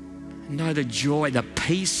 know the joy, the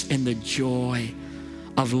peace and the joy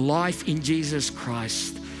of life in Jesus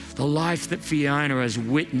Christ. The life that Fiona has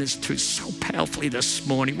witnessed to so powerfully this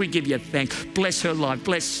morning. We give you thanks. Bless her life.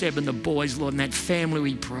 Bless Seb and the boys, Lord, and that family,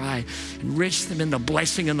 we pray. Enrich them in the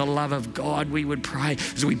blessing and the love of God, we would pray.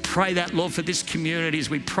 As we pray that, Lord, for this community, as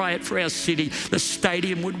we pray it for our city, the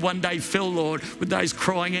stadium would one day fill, Lord, with those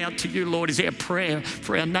crying out to you, Lord, is our prayer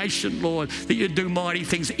for our nation, Lord, that you do mighty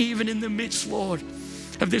things, even in the midst, Lord,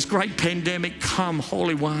 of this great pandemic. Come,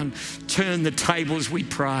 Holy One, turn the tables, we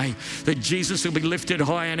pray, that Jesus will be lifted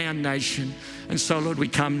high in our nation. And so, Lord, we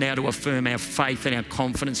come now to affirm our faith and our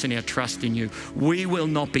confidence and our trust in you. We will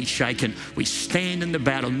not be shaken. We stand in the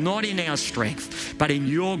battle, not in our strength, but in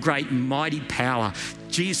your great and mighty power.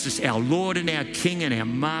 Jesus, our Lord and our King and our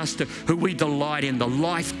Master, who we delight in, the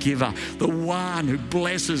life giver, the one who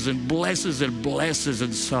blesses and blesses and blesses.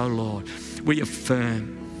 And so, Lord, we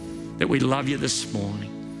affirm that we love you this morning.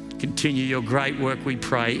 Continue your great work, we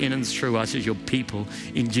pray, in and through us as your people.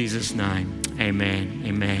 In Jesus' name, amen,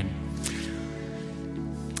 amen.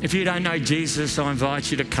 If you don't know Jesus, I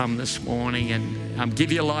invite you to come this morning and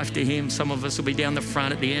give your life to him. Some of us will be down the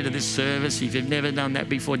front at the end of this service. If you've never done that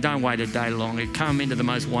before, don't wait a day longer. Come into the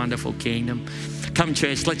most wonderful kingdom. Come,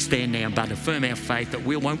 church, let's stand now, but affirm our faith that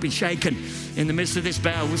we won't be shaken. In the midst of this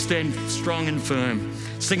battle, we'll stand strong and firm.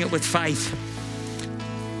 Sing it with faith.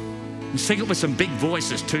 And sing it with some big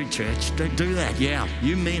voices too, church. Don't do that. Yeah,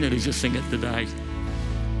 you mean it as you sing it today.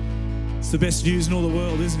 It's the best news in all the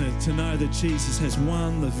world, isn't it? To know that Jesus has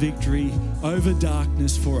won the victory over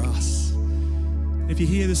darkness for us. If you're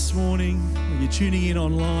here this morning or you're tuning in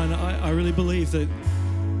online, I really believe that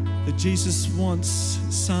Jesus wants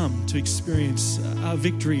some to experience a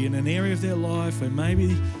victory in an area of their life where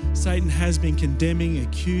maybe Satan has been condemning,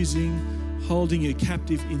 accusing, holding you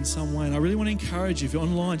captive in some way. And I really want to encourage you, if you're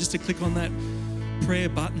online, just to click on that prayer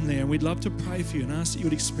button there, and we'd love to pray for you and ask that you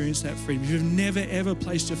would experience that freedom. If you've never ever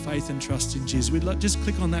placed your faith and trust in Jesus, we'd love, just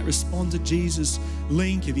click on that Respond to Jesus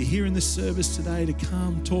link. If you're here in this service today, to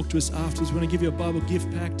come talk to us afterwards. We want to give you a Bible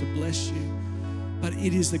gift pack to bless you. But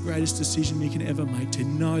it is the greatest decision you can ever make, to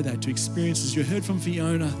know that, to experience, as you heard from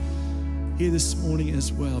Fiona here this morning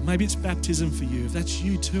as well. Maybe it's baptism for you. If that's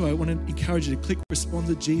you too, I want to encourage you to click Respond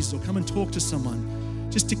to Jesus, or come and talk to someone,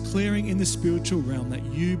 just declaring in the spiritual realm that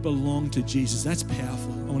you belong to Jesus. That's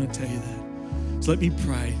powerful. I want to tell you that. So let me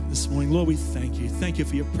pray this morning. Lord, we thank you. Thank you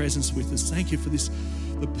for your presence with us. Thank you for this,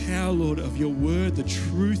 the power, Lord, of your word, the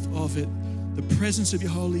truth of it, the presence of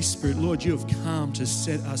your Holy Spirit. Lord, you have come to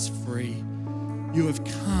set us free. You have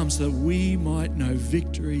come so that we might know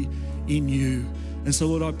victory in you. And so,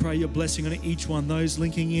 Lord, I pray your blessing on each one, those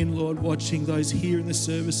linking in, Lord, watching, those here in the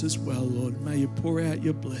service as well, Lord. May you pour out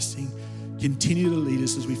your blessing. Continue to lead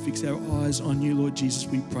us as we fix our eyes on you, Lord Jesus,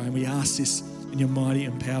 we pray. And we ask this in your mighty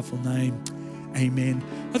and powerful name. Amen.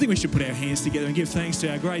 I think we should put our hands together and give thanks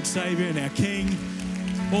to our great Saviour and our King,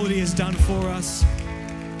 all that he has done for us.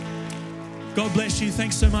 God bless you.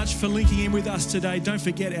 Thanks so much for linking in with us today. Don't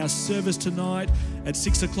forget our service tonight at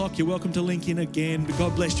 6 o'clock. You're welcome to link in again. But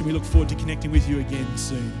God bless you. We look forward to connecting with you again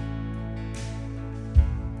soon.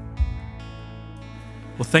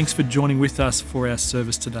 Well, thanks for joining with us for our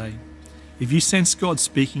service today. If you sense God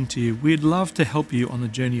speaking to you, we'd love to help you on the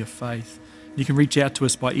journey of faith. You can reach out to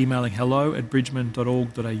us by emailing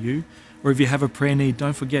hello@bridgeman.org.au, or if you have a prayer need,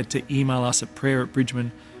 don't forget to email us at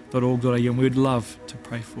prayer@bridgeman.org.au, and we'd love to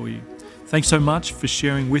pray for you. Thanks so much for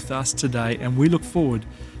sharing with us today, and we look forward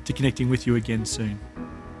to connecting with you again soon.